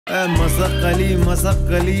Delhi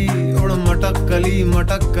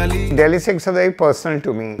 6 are very personal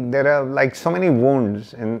to me. There are like so many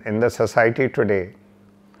wounds in the society today.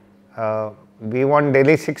 We want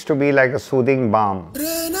Delhi 6 to be like a soothing balm.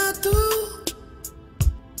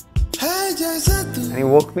 And he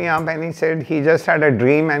woke me up and he said he just had a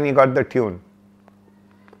dream and he got the tune.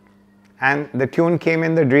 And the tune came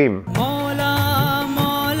in the dream. Maula,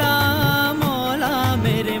 Maula, Maula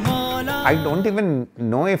Mere Maula. I don't even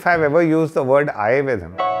know if I've ever used the word I with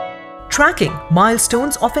him. Tracking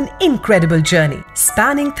milestones of an incredible journey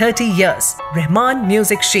spanning 30 years. Rahman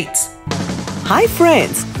Music Sheets. Hi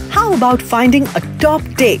friends, how about finding a top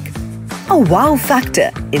take, a wow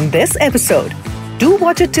factor in this episode? Do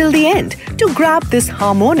watch it till the end to grab this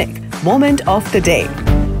harmonic moment of the day.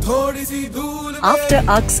 After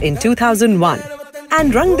Aks in 2001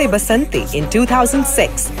 and Rang De Basanti in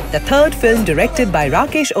 2006, the third film directed by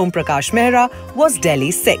Rakeysh Omprakash Mehra was Delhi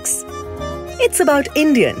 6. It's about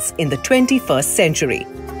Indians in the 21st century.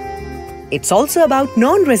 It's also about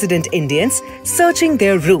non-resident Indians searching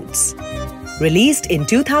their roots. Released in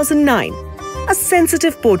 2009, a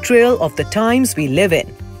sensitive portrayal of the times we live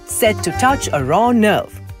in, set to touch a raw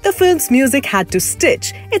nerve. The film's music had to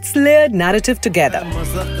stitch its layered narrative together.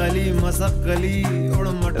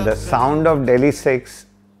 The sound of Delhi 6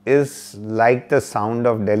 is like the sound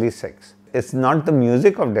of Delhi 6. It's not the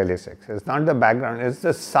music of Delhi 6, it's not the background, it's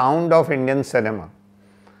the sound of Indian cinema,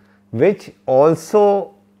 which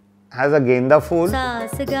also has a Genda Fool.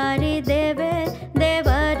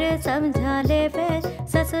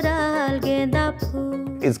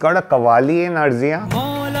 It's got a Qawwali in Arziyan.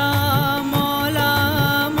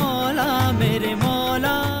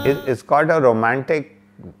 It's got a romantic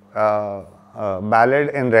ballad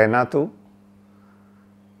in Rehna Tu,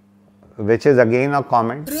 which is again a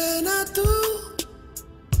comment.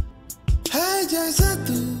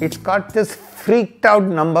 It's got this freaked out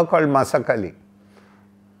number called Masakali,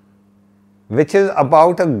 which is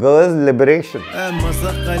about a girl's liberation.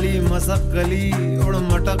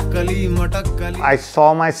 I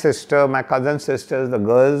saw my sister, my cousin sisters, the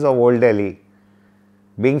girls of Old Delhi,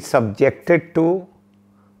 being subjected to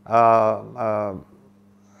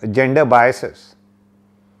gender biases.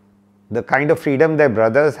 The kind of freedom their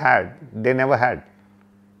brothers had, they never had.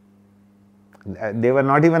 They were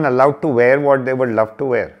not even allowed to wear what they would love to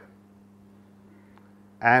wear.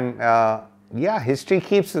 And yeah, history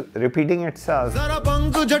keeps repeating itself.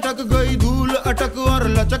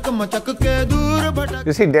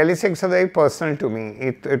 You see, Delhi 6 are very personal to me.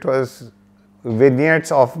 It was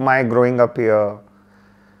vignettes of my growing up here.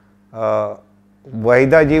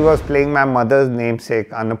 Wahida ji was playing my mother's namesake,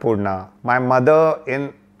 Annapurna. My mother,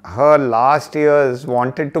 in her last years,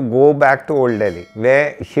 wanted to go back to Old Delhi,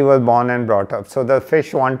 where she was born and brought up. So the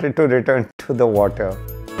fish wanted to return to the water.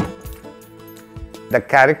 The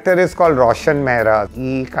character is called Roshan Mehra.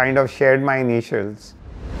 He kind of shared my initials.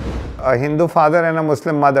 A Hindu father and a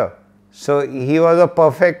Muslim mother. So he was a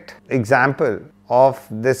perfect example of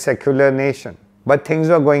this secular nation. But things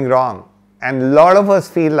were going wrong. And a lot of us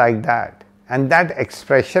feel like that. And that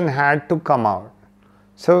expression had to come out.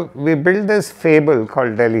 So we built this fable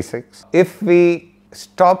called Delhi 6. If we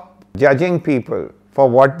stop judging people for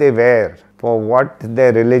what they wear, for what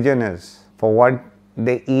their religion is, for what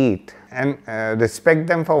they eat, and respect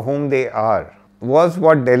them for whom they are, was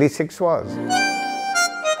what Delhi 6 was.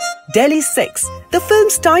 Delhi 6, the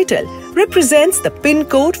film's title, represents the pin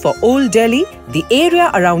code for Old Delhi, the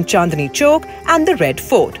area around Chandni Chowk and the Red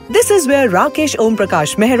Fort. This is where Rakeysh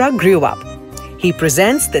Omprakash Mehra grew up. He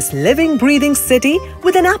presents this living, breathing city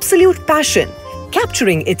with an absolute passion,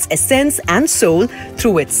 capturing its essence and soul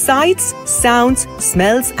through its sights, sounds,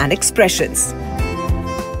 smells and expressions.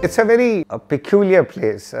 It's a very peculiar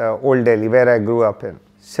place, Old Delhi, where I grew up in.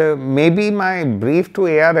 So maybe my brief to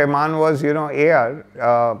A.R. Rahman was, you know,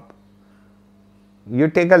 A.R., you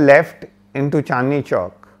take a left into Chandni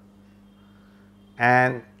Chowk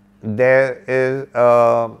and there is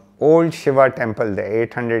an old Shiva temple there,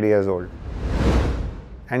 800 years old.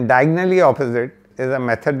 And diagonally opposite is a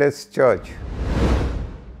Methodist church.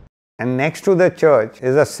 And next to the church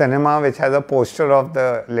is a cinema which has a poster of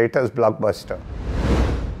the latest blockbuster.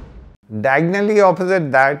 Diagonally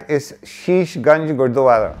opposite that is Sheesh Ganj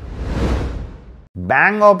Gurdwara.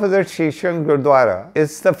 Bang opposite Sheesh Ganj Gurdwara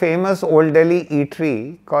is the famous Old Delhi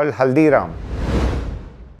eatery called Haldiram.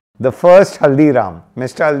 The first Haldiram.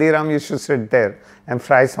 Mr. Haldiram used to sit there and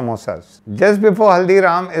fry samosas. Just before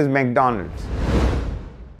Haldiram is McDonald's.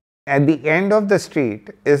 At the end of the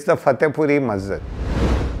street is the Fatehpuri Masjid.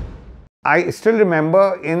 I still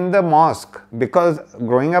remember in the mosque, because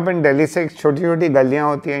growing up in Delhi 6, choti choti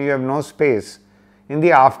galiyan hoti hain, you have no space. in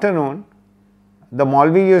the afternoon, the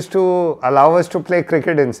Maulvi used to allow us to play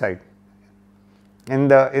cricket inside, in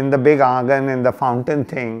the big angan, in the fountain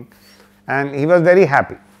thing, and he was very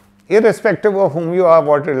happy. Irrespective of whom you are,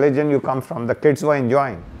 what religion you come from, the kids were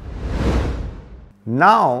enjoying.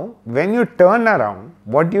 Now, when you turn around,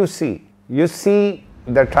 what do you see? You see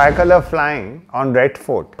the tricolor flying on Red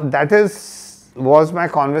Fort. That was my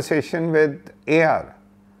conversation with AR.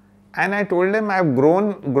 And I told him I've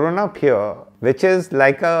grown up here, which is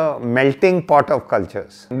like a melting pot of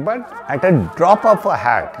cultures. But at a drop of a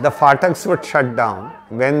hat, the Fataks would shut down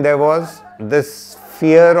when there was this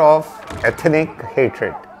fear of ethnic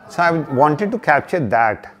hatred. So I wanted to capture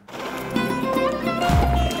that.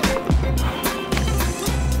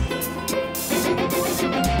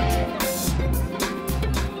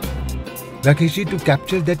 Rakeysh, to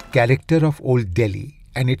capture that character of old Delhi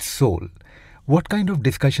and its soul, what kind of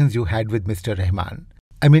discussions you had with Mr. Rahman?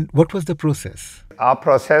 I mean, what was the process? Our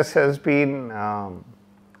process has been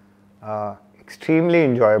extremely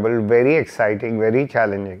enjoyable, very exciting, very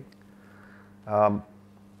challenging. I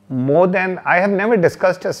have never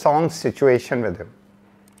discussed a song situation with him.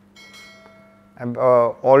 I've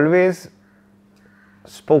always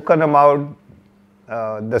spoken about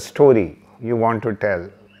the story you want to tell,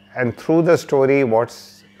 and through the story what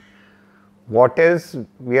is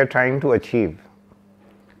we are trying to achieve.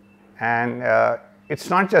 And it's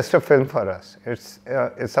not just a film for us, it's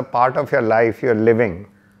a part of your life you're living.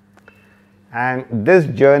 And this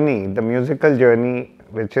journey, the musical journey,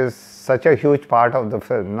 which is such a huge part of the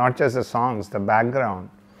film, not just the songs, the background,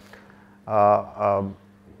 the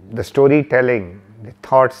storytelling, the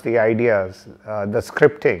thoughts, the ideas, the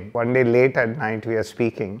scripting. One day late at night we are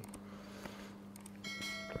speaking,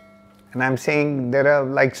 and I'm saying there are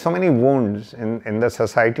like so many wounds in the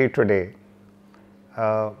society today.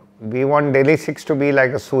 We want Delhi 6 to be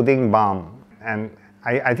like a soothing balm, and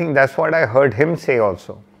I think that's what I heard him say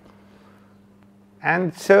also.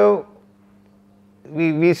 And so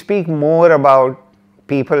we speak more about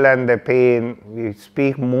people and their pain, we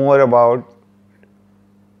speak more about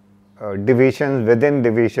divisions within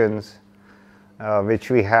divisions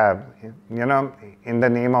which we have, you know, in the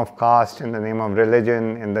name of caste, in the name of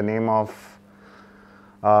religion, in the name of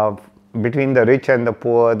between the rich and the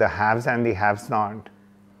poor, the haves and the haves not.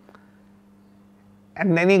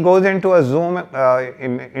 And then he goes into a zone,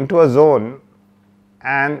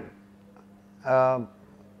 and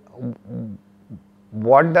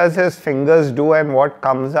what does his fingers do and what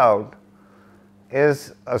comes out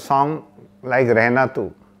is a song like Rehna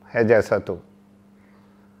Tu, Hai Jaisa Tu.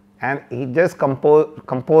 And he just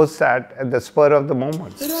composed that at the spur of the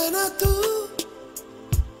moment.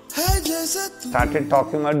 Started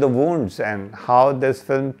talking about the wounds and how this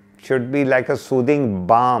film should be like a soothing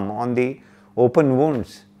balm on the open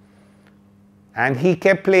wounds. And he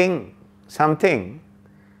kept playing something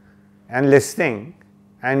and listening,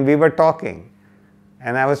 and we were talking.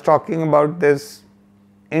 And I was talking about this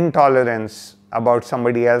intolerance about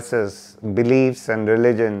somebody else's beliefs and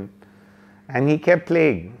religion. And he kept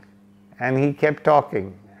playing, and he kept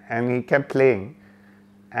talking, and he kept playing.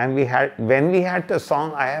 And when we had the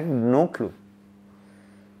song, I have no clue.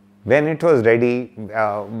 When it was ready,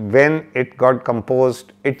 when it got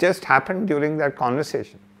composed, it just happened during that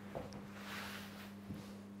conversation.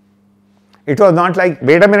 It was not like,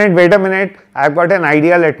 wait a minute, I've got an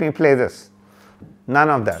idea, let me play this. None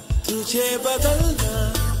of that.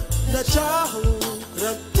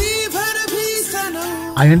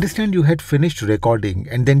 I understand you had finished recording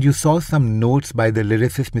and then you saw some notes by the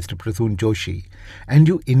lyricist Mr. Prasoon Joshi, and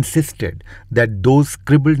you insisted that those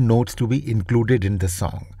scribbled notes to be included in the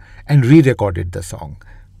song and re-recorded the song.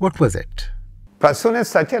 What was it? Prasoon is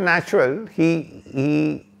such a natural.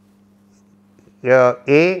 He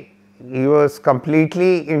was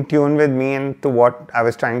completely in tune with me and to what I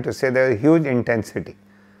was trying to say. There was huge intensity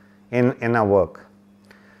in our work.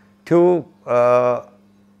 Two, the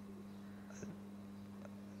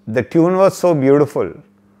tune was so beautiful,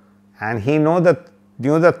 and he knew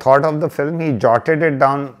the thought of the film. He jotted it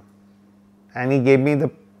down and he gave me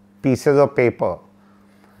the pieces of paper,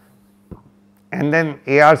 and then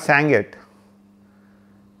AR sang it.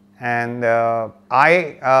 And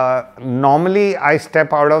normally I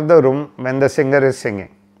step out of the room when the singer is singing,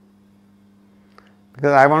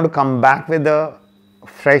 because I want to come back with a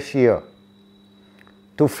fresh ear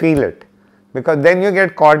to feel it, because then you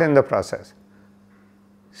get caught in the process.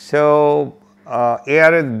 So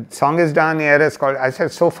song is done, AR is called. I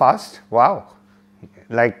said, so fast, wow,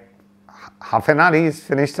 like half an hour he's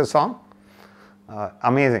finished the song,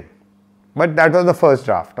 amazing. But that was the first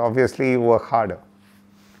draft. Obviously you work harder.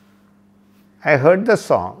 I heard the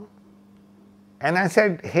song, And I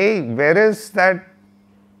said, hey, where is that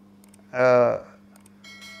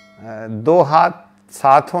दो हाथ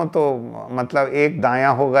साथ हों तो मतलब एक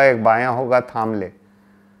दायां होगा एक बायां होगा थाम ले.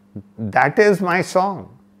 That is my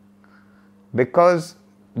song. Because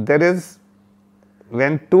there is,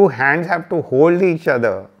 when two hands have to hold each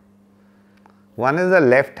other, one is the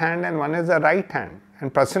left hand and one is the right hand.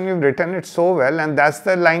 And Prasun, you've written it so well, and that's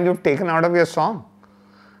the line you've taken out of your song.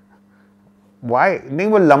 Why? नहीं,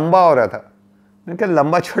 वो लंबा हो रहा था. मैंने कहा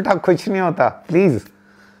लंबा छोटा कुछ नहीं होता, प्लीज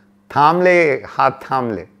थाम ले, हाथ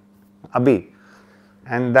थाम ले अभी.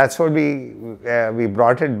 And that's what we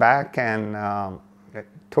brought it back and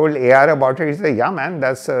told AR about it. He said, yeah man,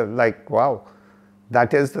 that's like, wow,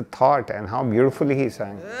 that is the thought, and how beautifully he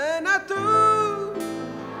sang. रहना तू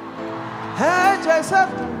है जैसा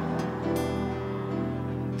तू,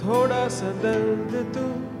 थोड़ा सा दर्द तू,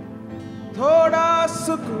 थोड़ा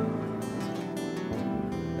सुकून.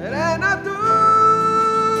 रहना तू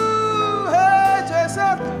है जैसा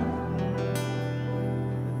तू,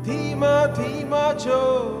 धीमा धीमा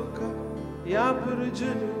झोंका या फिर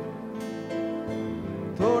जुनून.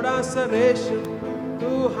 थोड़ा सा रेशम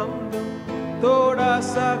तू हमदम, थोड़ा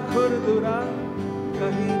सा खुरदुरा,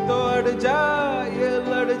 कहीं तो अड़ जाए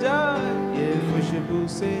लड़ जाए ये खुशबू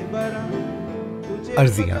से भरा.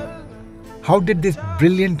 Arziyan, how did this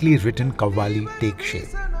brilliantly written Qawwali take shape?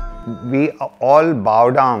 We all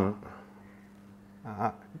bow down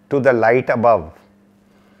to the light above,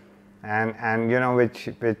 and you know,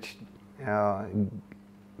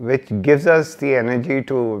 which gives us the energy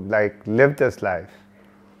to like live this life.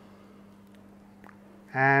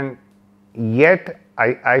 And yet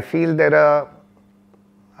I feel there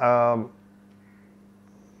are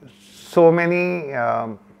so many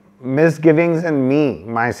misgivings in me,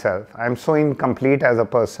 myself. I'm so incomplete as a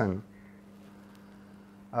person.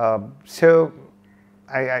 So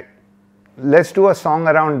let's do a song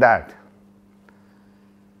around that.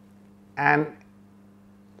 And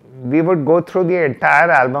we would go through the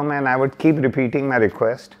entire album and I would keep repeating my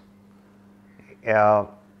request.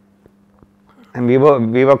 And we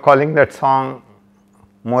were calling that song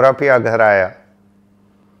Mora Piya Ghar Aaya,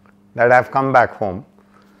 that I've come back home.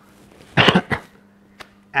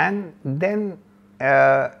 And then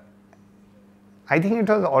I think it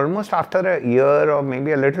was almost after a year or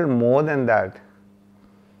maybe a little more than that.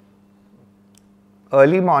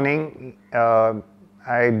 Early morning,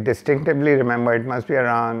 I distinctively remember, it must be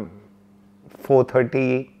around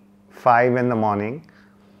 4:35 in the morning.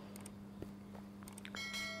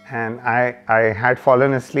 And I had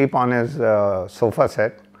fallen asleep on his sofa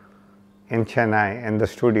set in Chennai in the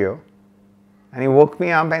studio. And he woke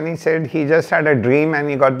me up and he said he just had a dream and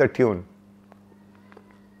he got the tune.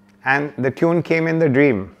 And the tune came in the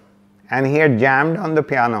dream. And he had jammed on the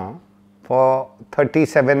piano for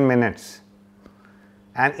 37 minutes.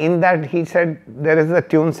 And in that he said, there is a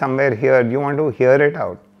tune somewhere here, do you want to hear it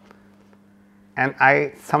out? And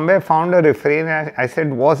I somewhere found a refrain. I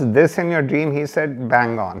said, was this in your dream? He said,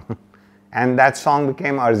 bang on. And that song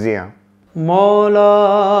became Arziyan.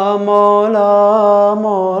 मौला मौला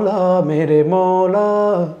मौला मेरे मौला,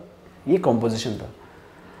 ये composition था.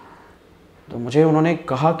 तो मुझे उन्होंने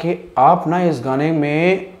कहा कि आप ना इस गाने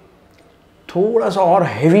में थोड़ा सा और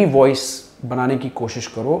हेवी वॉइस बनाने की कोशिश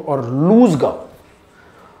करो और लूज गाओ.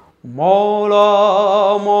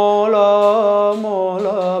 मौला मौला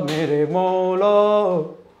मौला मेरे मौला,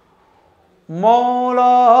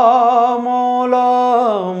 मौला मौला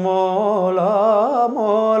मौला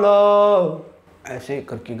मौला, ऐसे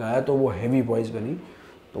करके गाया. तो वो हेवी वॉइस बनी.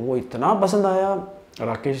 तो वो इतना पसंद आया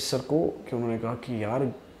राकेश सर को कि उन्होंने कहा कि यार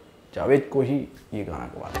जावेद को ही ये गाना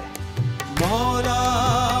गवा दे. मौला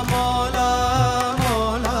मौला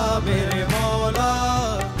मौला मेरे मौला,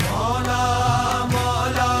 मौला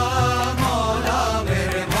मौला मौला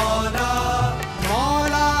मेरे मौला,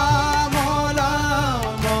 मौला मौला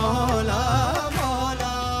मौला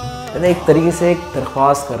मौला. एक तरीके से एक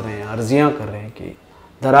दरख्वास्त कर रहे हैं, अर्जियाँ कर रहे हैं कि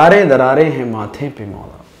दरारें दरारें हैं माथे पे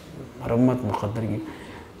मौला, मरम्मत मुक़द्दर की.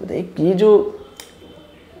 तो एक ये जो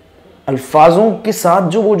अल्फाजों के साथ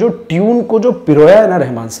जो वो जो ट्यून को जो पिरोया है ना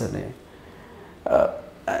रहमान सर ने,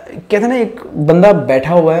 कहते हैं ना एक बंदा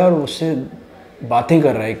बैठा हुआ है और उससे बातें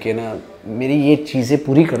कर रहा है कि ना मेरी ये चीज़ें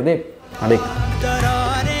पूरी कर दे. हाँ देख,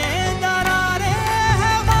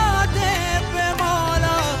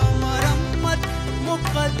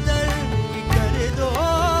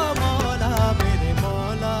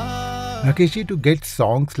 Rakeysh, to get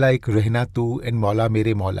songs like Rehna Tu and Maula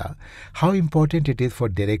Mere Maula, how important it is for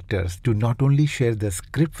directors to not only share the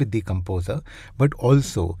script with the composer, but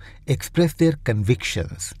also express their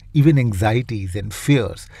convictions, even anxieties and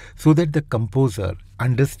fears, so that the composer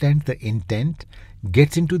understands the intent,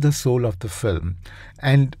 gets into the soul of the film.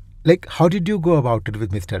 And how did you go about it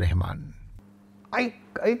with Mr. Rahman? I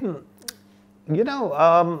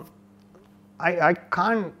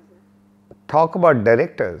can't talk about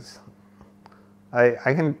directors.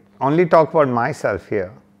 I can only talk about myself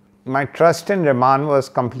here. My trust in Rahman was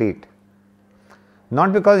complete.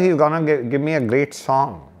 Not because he's gonna give me a great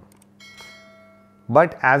song,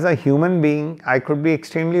 but as a human being, I could be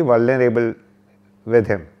extremely vulnerable with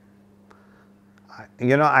him.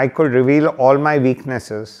 I could reveal all my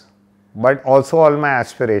weaknesses, but also all my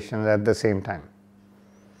aspirations at the same time.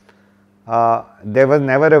 There was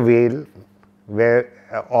never a veil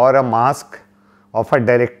or a mask of a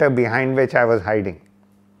director behind which I was hiding.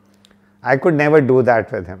 I could never do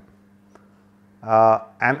that with him.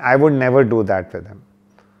 And I would never do that with him.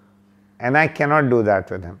 And I cannot do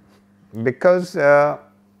that with him. Because the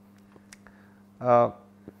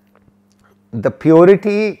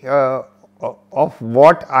purity of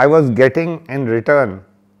what I was getting in return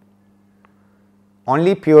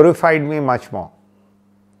only purified me much more.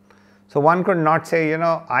 So one could not say,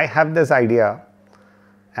 I have this idea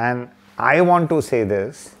and I want to say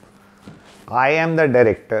this. I am the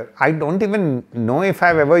director. I don't even know if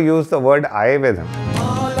I've ever used the word I with him.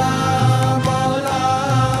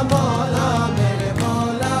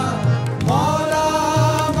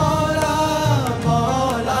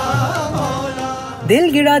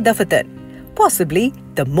 Dil Gira Daftar, possibly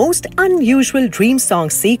the most unusual dream song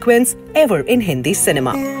sequence ever in Hindi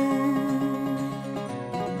cinema.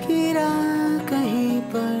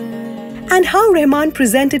 And how Rahman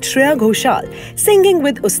presented Shreya Ghoshal singing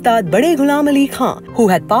with Ustad Bade Ghulam Ali Khan, who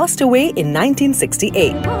had passed away in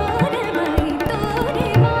 1968.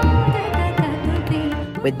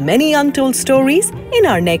 With many untold stories, in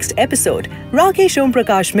our next episode, Rakeysh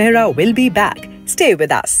Omprakash Mehra will be back. Stay with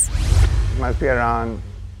us. It must be around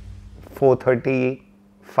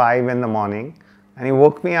 4:35 in the morning, and he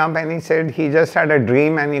woke me up and he said he just had a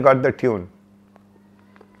dream and he got the tune.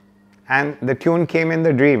 And the tune came in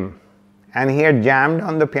the dream. And he had jammed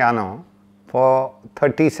on the piano for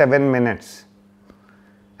 37 minutes.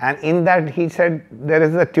 And in that he said, there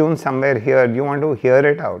is a tune somewhere here, do you want to hear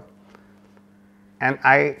it out? And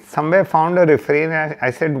I somewhere found a refrain. I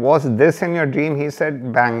said, was this in your dream? He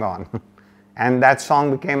said, bang on. And that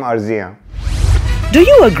song became Arziyan. Do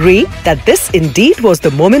you agree that this indeed was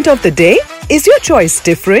the moment of the day? Is your choice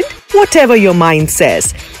different? Whatever your mind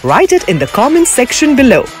says, write it in the comments section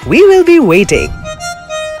below. We will be waiting.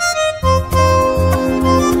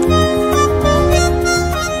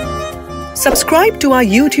 Subscribe to our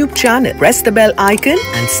YouTube channel, press the bell icon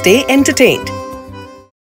and stay entertained.